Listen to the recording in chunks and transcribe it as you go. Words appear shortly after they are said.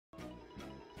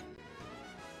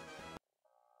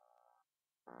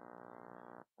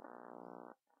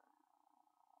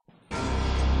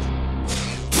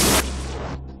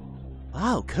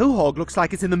Wow, Quahog looks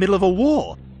like it's in the middle of a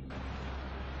war.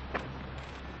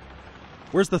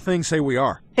 Where's the thing say we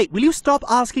are? Hey, will you stop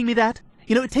asking me that?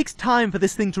 You know, it takes time for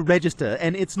this thing to register,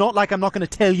 and it's not like I'm not going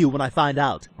to tell you when I find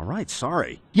out. All right,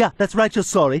 sorry. Yeah, that's right, you're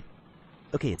sorry.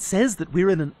 Okay, it says that we're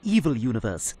in an evil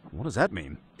universe. What does that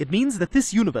mean? It means that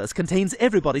this universe contains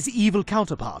everybody's evil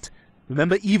counterpart.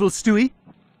 Remember Evil Stewie?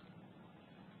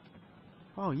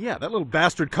 Oh yeah, that little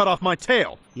bastard cut off my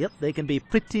tail. Yep, they can be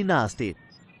pretty nasty.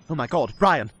 Oh my god,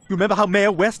 Brian, you remember how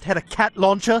Mayor West had a cat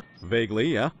launcher?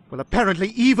 Vaguely, yeah. Well, apparently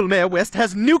evil Mayor West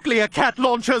has nuclear cat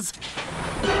launchers!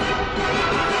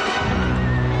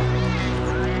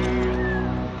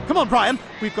 Come on, Brian,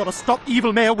 we've got to stop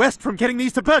evil Mayor West from getting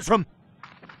these to Bertram.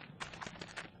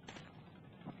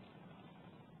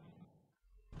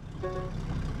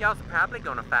 Y'all's probably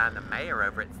gonna find the mayor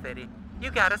over at City.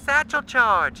 You got a satchel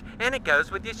charge, and it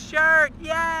goes with your shirt,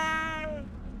 yay!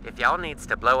 If y'all needs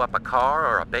to blow up a car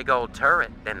or a big old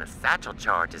turret, then the satchel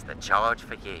charge is the charge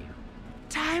for you.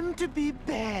 Time to be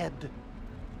bad.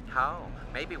 Oh,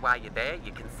 maybe while you're there,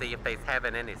 you can see if they's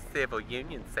having any civil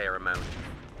union ceremonies.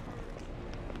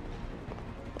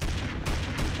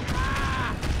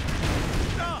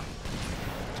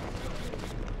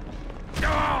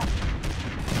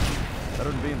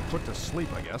 Better than being put to sleep,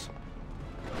 I guess.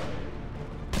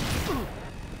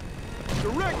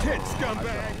 Direct hit, scumbag! I've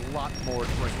got a lot more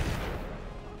drinking.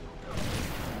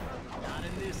 Not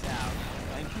in this house.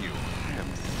 Thank you.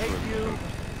 Hate you.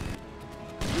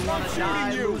 You wanna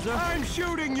die, loser? I'm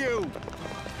shooting you!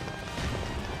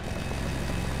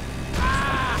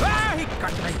 Ah, he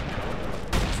got me.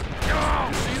 You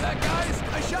see that, guys?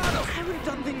 I shot him. I would have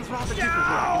done things rather differently, I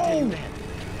can tell you that.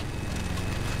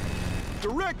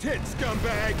 Direct hit,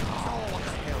 scumbag!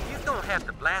 You're gonna have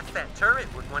to blast that turret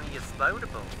with one of your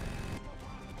explodables.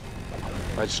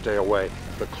 I'd stay away.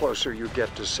 The closer you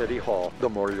get to City Hall, the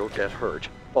more you'll get hurt.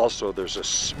 Also, there's a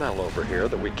smell over here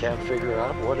that we can't figure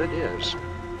out what it is.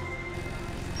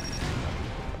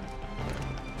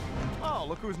 Oh,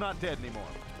 look who's not dead anymore.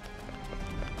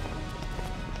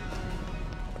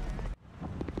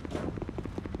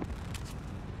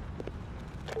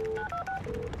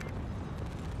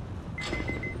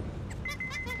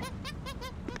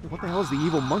 What the hell is the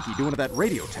evil monkey doing to that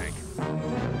radio tank?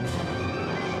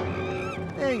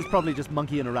 He's probably just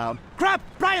monkeying around. Crap!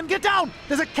 Brian, get down!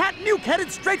 There's a cat nuke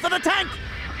headed straight for the tank!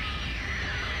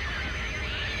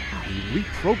 He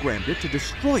reprogrammed it to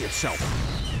destroy itself.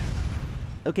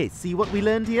 Okay, see what we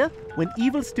learned here? When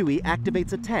Evil Stewie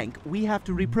activates a tank, we have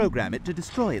to reprogram it to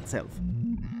destroy itself.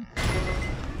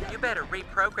 You better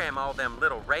reprogram all them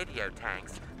little radio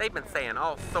tanks. They've been saying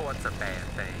all sorts of bad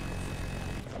things.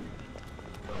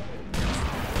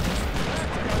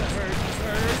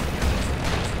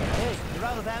 Hey, you're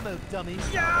out of ammo, dummy.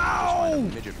 No!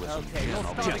 Midget with some Okay, gin. don't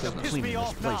I'll start just to piss clean me this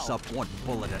off place now. up one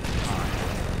bullet at a time.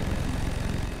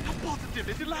 How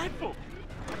positively delightful!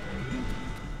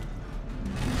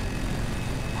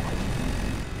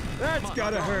 That's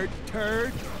gotta hurt,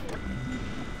 turd!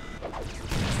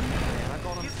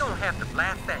 You're gonna have to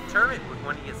blast that turret with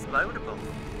one of your explodables.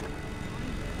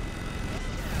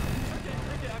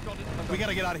 We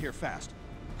gotta get out of here fast.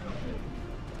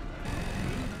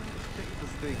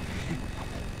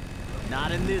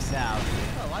 Not in this house.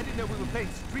 Oh, I didn't know we were playing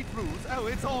street rules. Oh,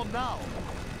 it's all now.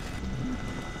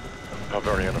 How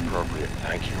very inappropriate,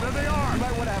 thank you. There they are! You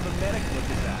might want to have a medic look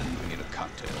at that. We need a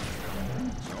cocktail.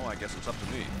 So I guess it's up to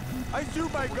me. I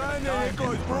shoot my gun and it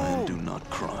goes boom! Do not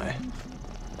cry.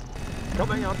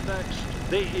 Coming up next,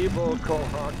 the evil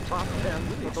Quahog Top 10 You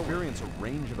for the experience a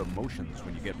range of emotions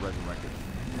when you get resurrected.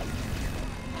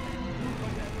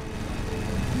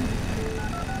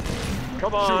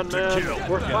 Come on, Shoot to man. kill.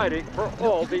 We're fighting for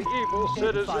all the evil 5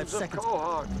 citizens of seconds.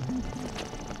 Quahog.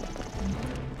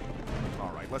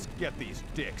 All right, let's get these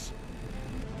dicks.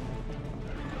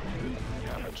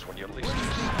 Happens when you least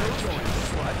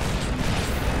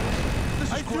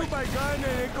I shoot my gun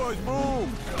and it goes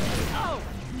boom! Oh!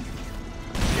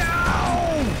 No!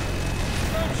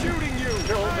 I'm shooting you!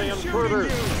 kill the I'm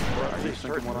intruders. shooting you! Or at Are you least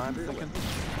thinking what I'm certain thinking?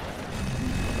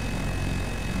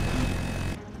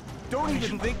 Don't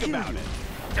even think about it.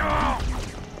 Oh,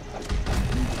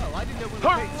 I didn't know we were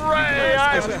Hooray!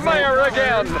 I'm mayor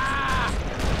again!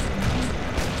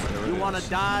 You want to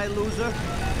die, loser?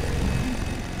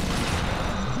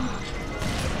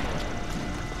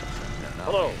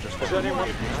 Hello, is anyone...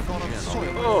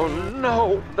 Oh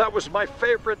no, that was my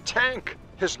favorite tank.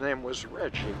 His name was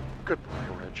Reggie. Goodbye,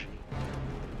 Reggie.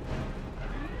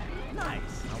 Nice.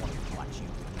 I want to watch you.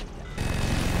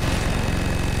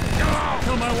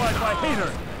 kill my wife. I hate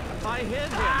her. I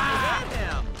hit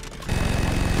him.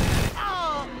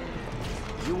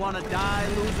 You wanna die,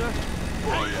 loser?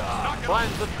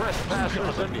 Find the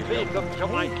trespassers and feed them to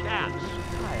my cats.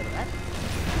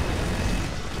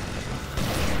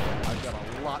 I've got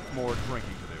a lot more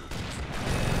drinking to do.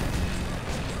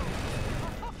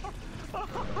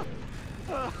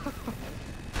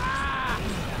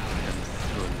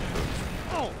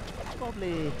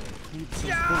 Probably need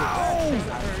some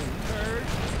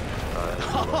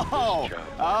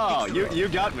Oh, you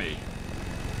got me.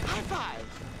 High five.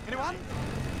 Anyone?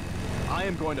 I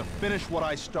am going to finish what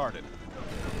I started.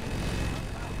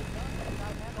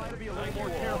 Try to be a little more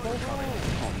careful.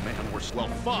 Oh man, we're slow.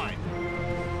 Fine.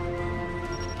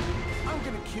 I'm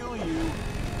gonna kill you.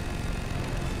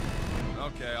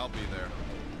 Okay, I'll be there.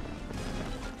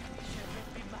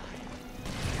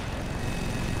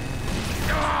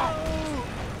 Oh,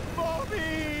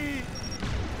 Bobby!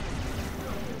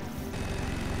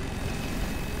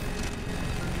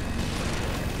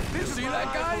 You see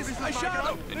that, guys? I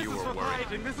shot him, and This you is were for worried.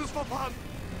 fighting. This is for fun.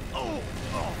 Oh,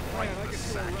 Right in the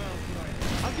sack.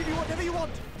 I'll give you whatever you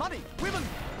want. Money, women,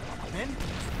 men.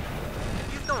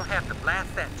 You don't have to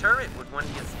blast that turret with one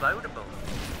of your explodables.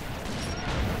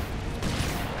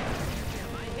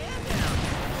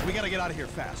 We gotta get out of here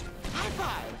fast. High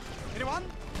five. Anyone?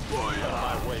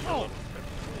 Oh,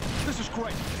 this is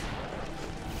great.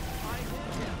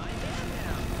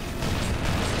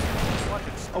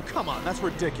 Oh, come on, that's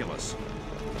ridiculous.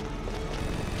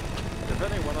 If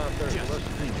anyone out there is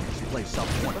listening, clean this place up.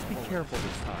 Let's be careful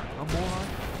this time. A moron?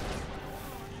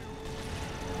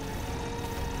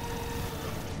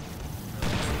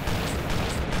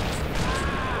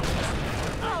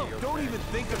 Don't even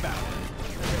think about it.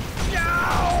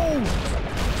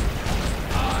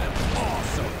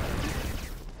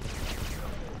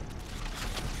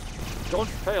 don't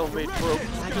fail me,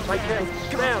 troops. I can't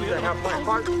stand to have my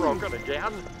heart broken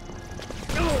again.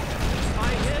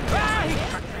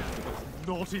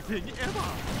 Naughty thing ever.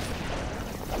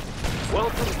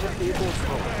 Welcome to Evil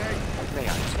Code. May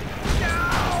I take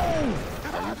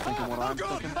Are you thinking what I'm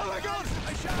thinking? Oh my God!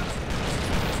 I shot him.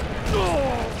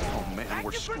 Oh man,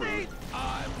 we're screwed.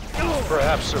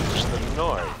 Perhaps it was the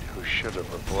Noid who should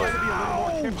have avoided.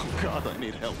 Oh God, I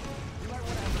need help.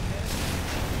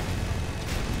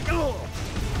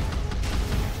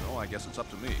 Oh, I guess it's up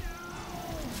to me.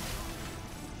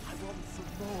 I want some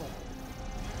more.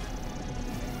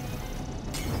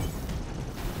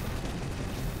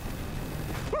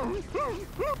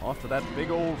 Off to that big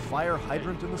old fire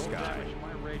hydrant in the sky.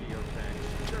 My radio tanks.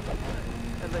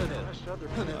 And they pressed other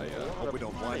people. I hope we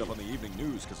don't wind up on the evening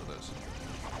news because of this.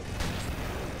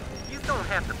 You don't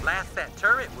have to blast that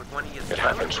turret with one of your It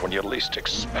happens when you least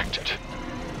expect it.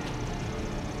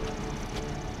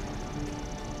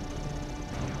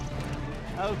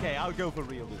 Okay, I'll go for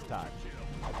real this time.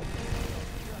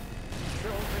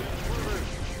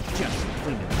 Just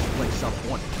cleaning this place up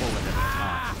one bullet at a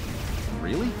time.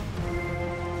 Really?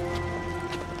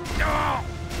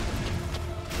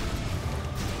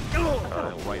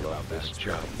 I love this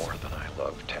job more than I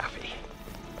love Taffy.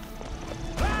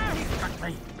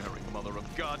 Mary, mother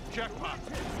of God, jackpot!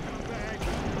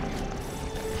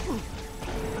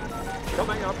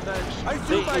 Coming up next, I the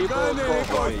threw my Evil gun and it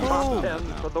Cowboy goes Top boom.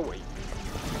 10 for the week.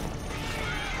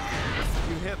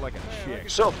 You hit like a chick.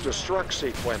 Self-destruct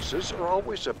sequences are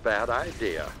always a bad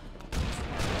idea.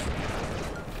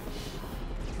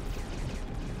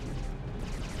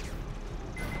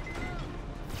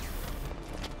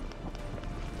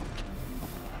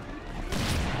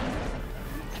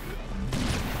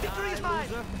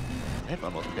 That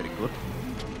one wasn't very good.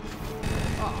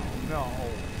 Oh no.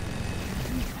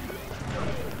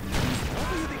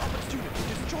 Offer you the opportunity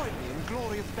to join me in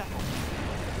glorious battle.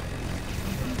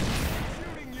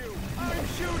 Shooting you! I'm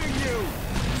shooting you!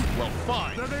 Well,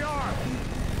 fine. There they are!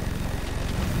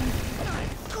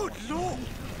 Good lord!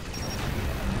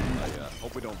 I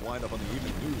hope we don't wind up on the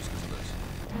evening news because of this.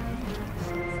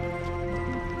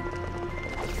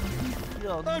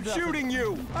 I'm shooting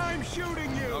you! I'm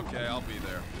shooting you! Okay, I'll be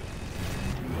there.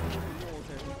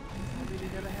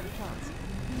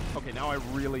 Okay, now I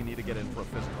really need to get in for a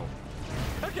physical.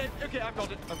 Okay, I've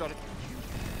got it.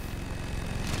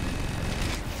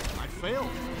 I failed.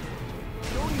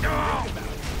 Don't even think about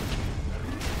it.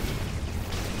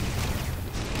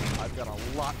 I've got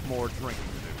a lot more drinking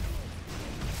to do.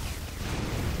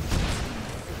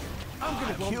 I'm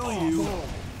gonna kill you.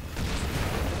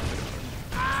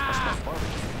 High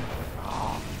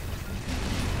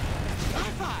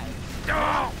five!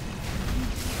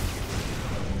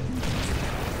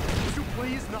 Would you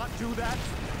please not do that?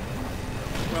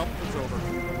 Well, it's over. I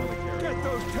don't really care. Get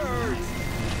those turds!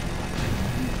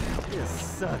 This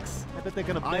sucks. I bet they're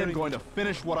gonna bury I am going to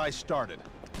finish what I started.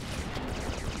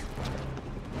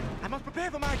 I must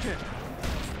prepare for my turn.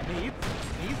 Neve,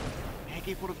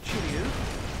 Maggie full of Cheerios.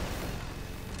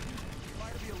 Try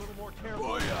to be a little more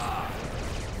careful.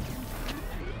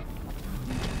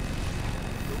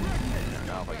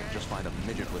 Now, if I can just find a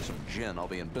midget with some gin, I'll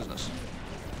be in business.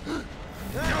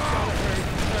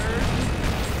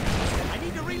 I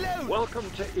need to reload! Welcome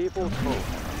to Evil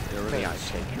Cove. May I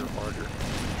take your order?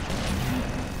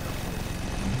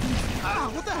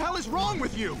 Ah, what the hell is wrong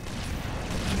with you?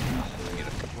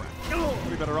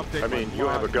 We better update. I mean, you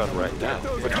have a gun right now,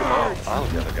 but tomorrow I'll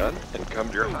get a gun and come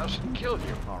to your house and kill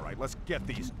you. All right, let's get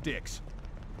these dicks.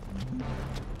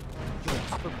 Your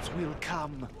puppets will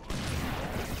come.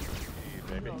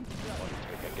 Hey, baby, want to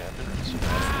take a gander at some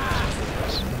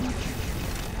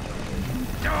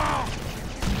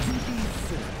Please,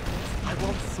 sir. I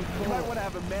want some You might more. want to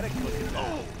have a medic look at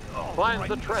that. Find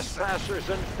the trespassers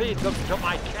and feed them to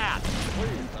my cat.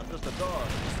 Please, I'm just a dog.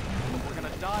 We're gonna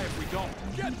die if we don't.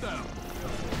 Get them!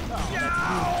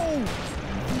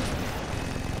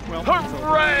 Well,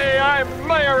 Hooray! I'm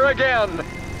mayor again!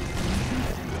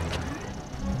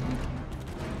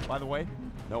 by the way,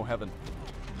 no heaven.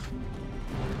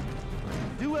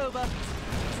 Do over.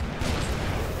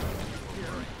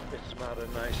 It's not a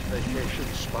nice vacation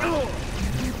spot.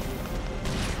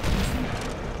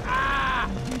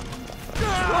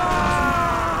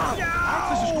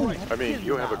 This is great. I mean,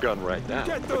 you have a gun right now,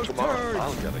 Get but those tomorrow turds.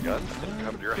 I'll get a gun and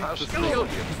come to your house and kill you.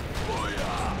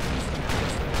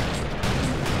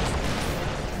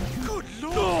 Good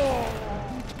lord!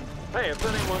 Hey, if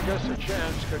anyone gets a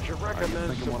chance, could you recommend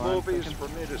thinking some what I'm movies thinking?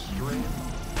 for me to stream?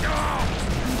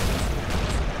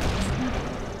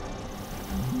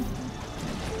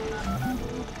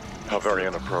 How very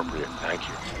inappropriate. Thank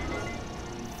you.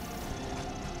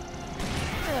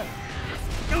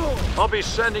 I'll be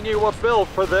sending you a bill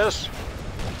for this.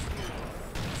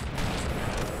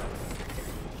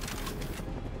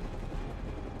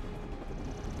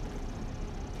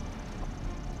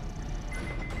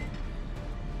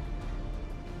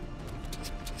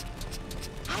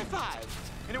 High five!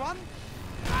 Anyone?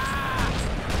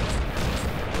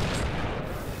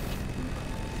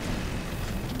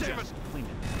 Just clean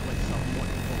it. Place some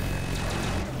wonderful.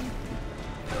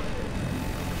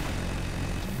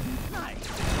 Nice.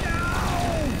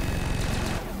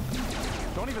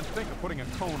 Don't even think of putting a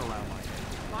cone around my head.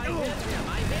 I hit him.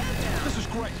 I hit him. This is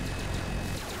great.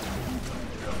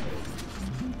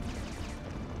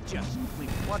 Just clean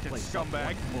it. Fucking Place some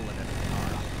scumbag. bullet in it.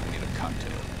 I need a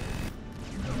cocktail.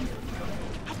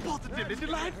 How positively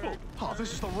delightful. Oh,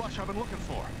 this is the rush I've been looking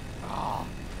for.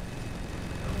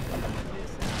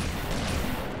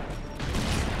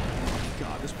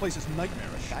 God, this place is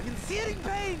nightmarish. I'm in searing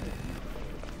pain!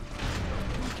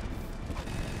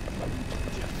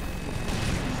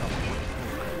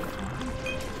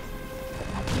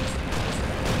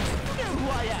 You know who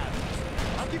I am!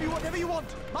 I'll give you whatever you want!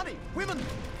 Money, women,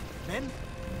 men.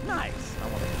 Nice. I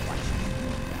want to flash it.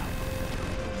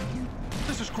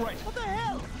 This is great. What the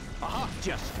hell? Aha.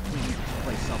 Just clean it.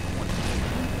 Place some wonderful.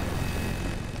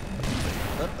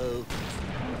 Uh-oh.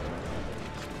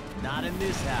 Not in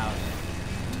this house.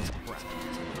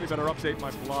 We better update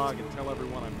my blog and tell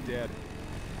everyone I'm dead.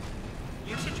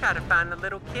 You should try to find the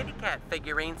little kitty cat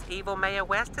figurines evil Mayor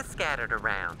West has scattered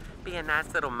around. Be a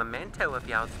nice little memento of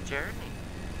y'all's journey.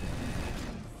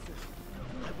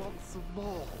 I want some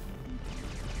more.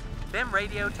 Them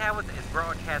radio towers is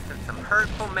broadcasting some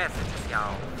hurtful messages,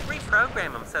 y'all.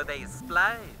 Reprogram them so they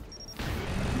explode.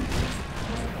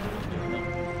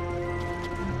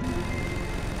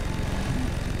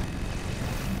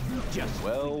 Just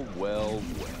Well.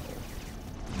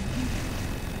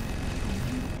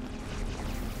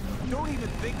 Don't even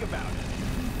think about it.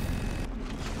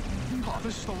 Oh,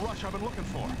 this is the rush I've been looking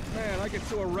for. Man, I get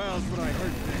so aroused when I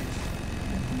heard things.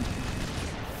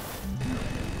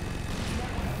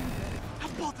 How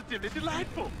positively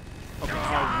delightful! Okay, I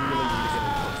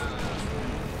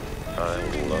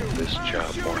I love this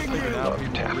job more than I love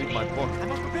read taffy. my book. I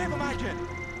must prepare for my turn.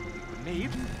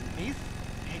 Neve,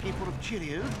 Peggy full of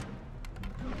Cheerios.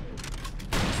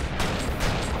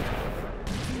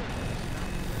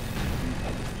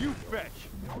 You fetch.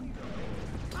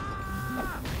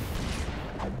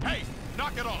 Hey,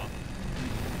 knock it off.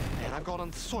 Man, I've gone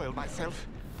and soiled myself.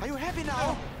 Are you happy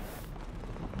now?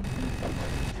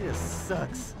 This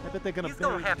sucks. I bet they're gonna He's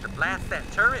bury gonna have to blast that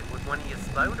turret with one of your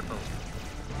explodables.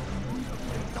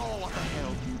 Oh, what the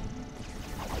hell?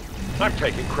 I'm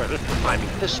taking credit for finding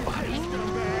this spot.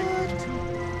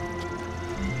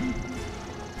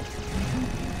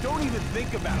 even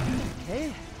think about it.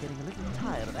 Okay, getting a little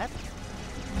tired of that.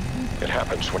 It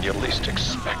happens when you least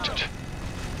expect it.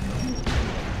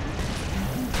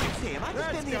 Damn, I just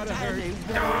spent the entire day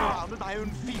walking around with my own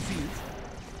feces.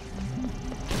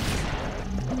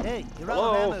 Hey, you're out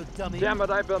Hello? of ammo, dummy. Damn it,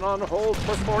 I've been on hold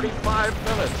for 45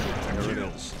 minutes. Here it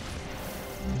is.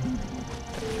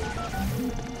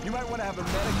 You might want to have a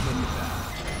medic look at that.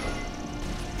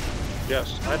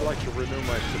 Yes, I'd like to renew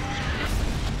my subscription.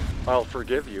 I'll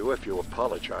forgive you if you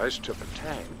apologize to the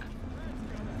tank.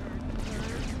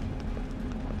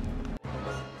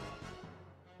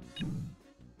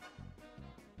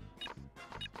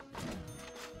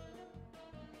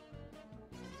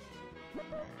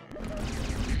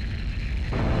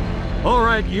 All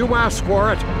right, you asked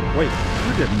for it. Wait,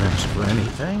 you didn't ask for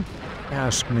anything.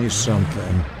 Ask me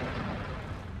something.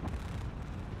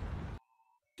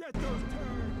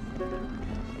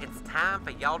 It's time for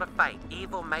y'all to fight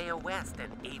Evil Mayor West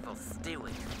and Evil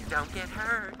Stewie. Don't get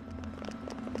hurt.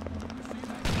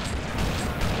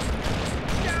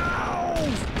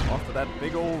 Off to that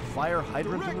big old fire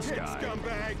hydrant in the sky.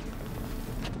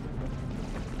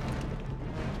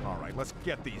 All right, let's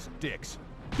get these dicks.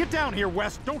 Get down here,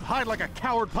 West. Don't hide like a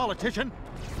coward politician.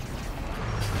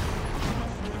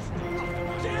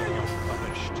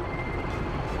 Punished.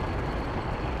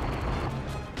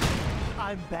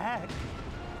 I'm back.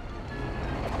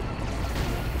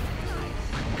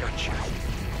 Gotcha.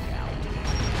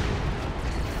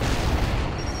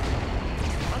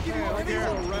 I'll give you whatever you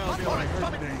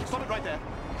want. Stop it right there.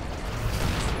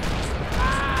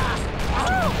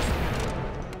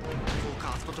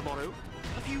 Forecast for tomorrow.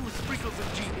 A few sprinkles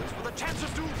of genius with a chance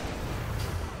of doom.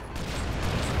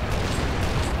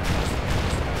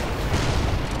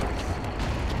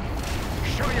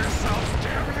 Show yourself,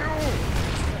 damn you!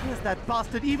 Where's that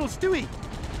bastard Evil Stewie?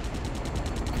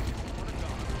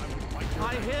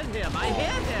 I hit him! I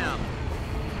hit him!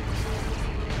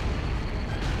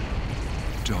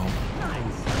 Don't.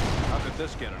 How could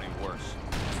this get any worse?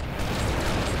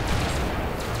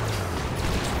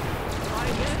 I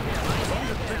hit him! I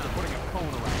hit him! Putting a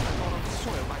cone around. I thought I'd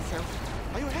soil myself.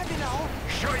 Are you happy now?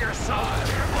 Show yourself,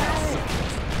 damn you!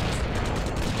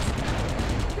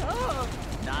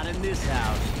 Not in this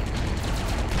house.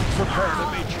 Prepare to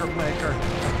meet your maker.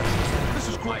 This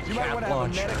is great. You might want to have a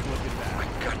medic look at that. I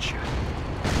gotcha.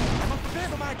 I must prepare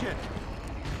for my kit.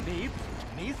 Neep,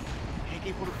 Neath,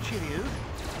 Hanky full of Cheerios.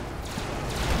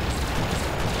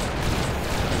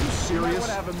 Are you serious? You might want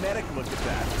to have a medic look at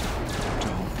that.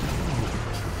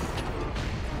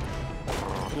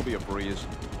 It'll be a breeze.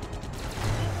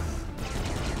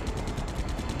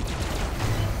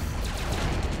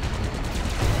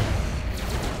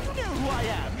 You know who I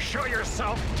am. Show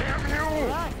yourself, damn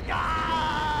you!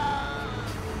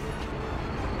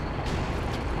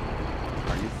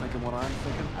 Are you thinking what I'm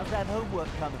thinking? How's that homework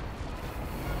coming?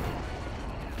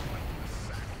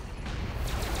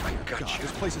 I God, gotcha.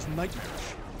 this place is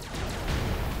nightmarish.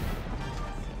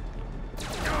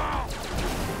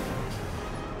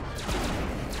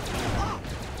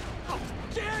 How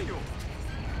dare you!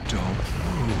 Don't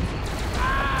move.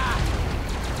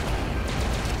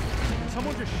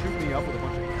 Someone just shoot me up with a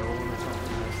bunch of heroin or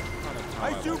something.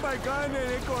 I shoot my gun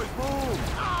and it goes boom!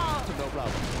 No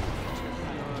problem.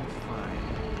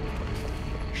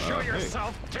 Show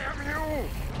yourself, damn you!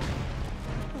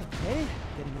 Okay,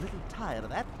 getting a little tired of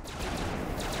that.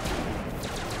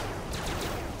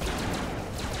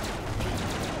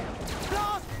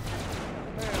 Blast!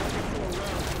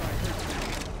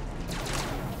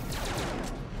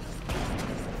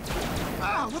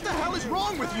 Ah, what the hell is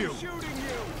wrong with you?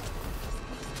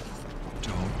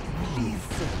 Don't Please,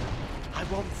 sir. I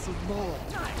want some more.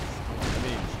 I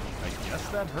mean, I guess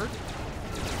that hurt.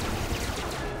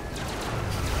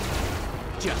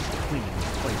 Just clean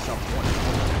this place up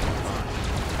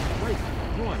Wait,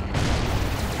 one.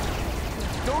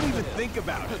 Don't even think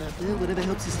about it. Whatever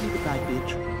helps you sleep at night,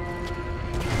 bitch.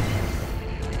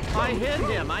 I hit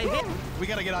him! I hit him! We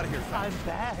gotta get out of here fast. I'm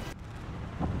back.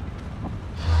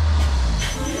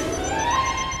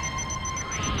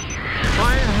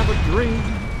 I have a dream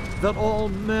that all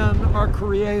men are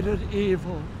created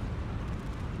evil.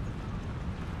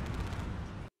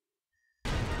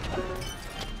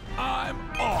 I'm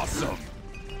awesome.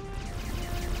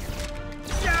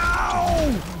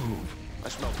 I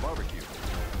smell barbecue.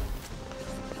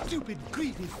 Stupid,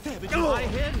 greedy savage. I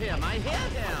hit him! I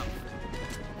hit him!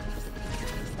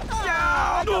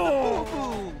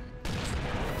 No!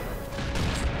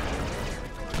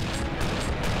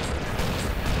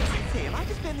 Hey, am I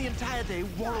to spend the entire day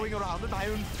wallowing around in my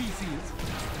own feces?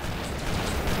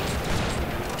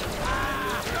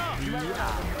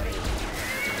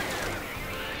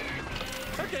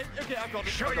 Okay, I got it.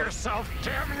 Show yourself,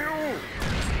 damn you!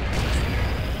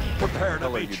 Prepare to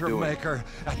meet your maker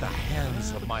at the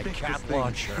hands of my cat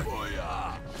launcher.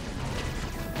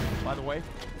 By the way,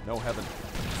 no heaven.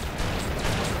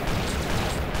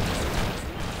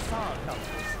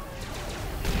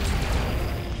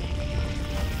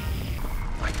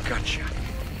 I gotcha.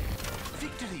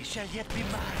 Victory shall yet be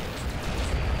mine.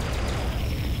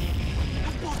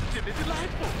 Positively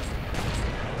delightful.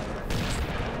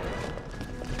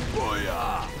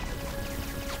 Booyah!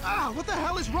 Ah, what the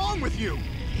hell is wrong with you?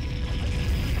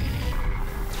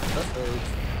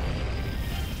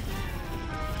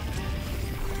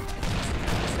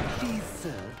 Please,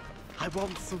 sir. I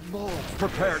want some more.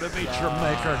 Prepare to meet your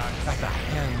maker at the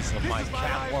hands of my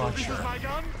cat rifle, this launcher. is my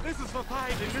gun. This is for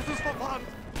fighting. This is for fun.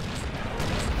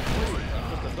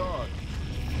 With the dog.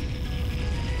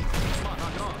 Come on,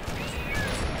 knock it on.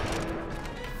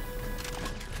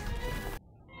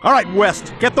 All right,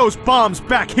 West, get those bombs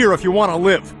back here if you want to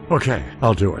live. Okay,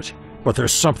 I'll do it. But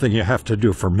there's something you have to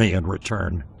do for me in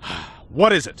return.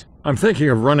 What is it? I'm thinking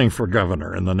of running for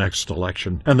governor in the next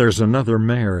election, and there's another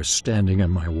mayor standing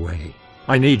in my way.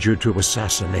 I need you to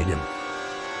assassinate him.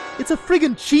 It's a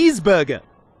friggin' cheeseburger.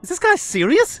 Is this guy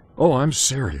serious? Oh, I'm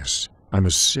serious. I'm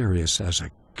as serious as a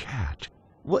cat.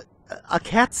 What? A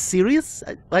cat serious?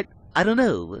 I don't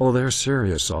know. Oh, they're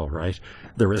serious, all right.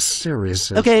 They're as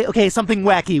serious as... Okay, something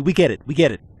wacky. We get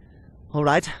it. All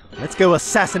right, let's go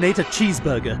assassinate a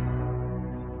cheeseburger.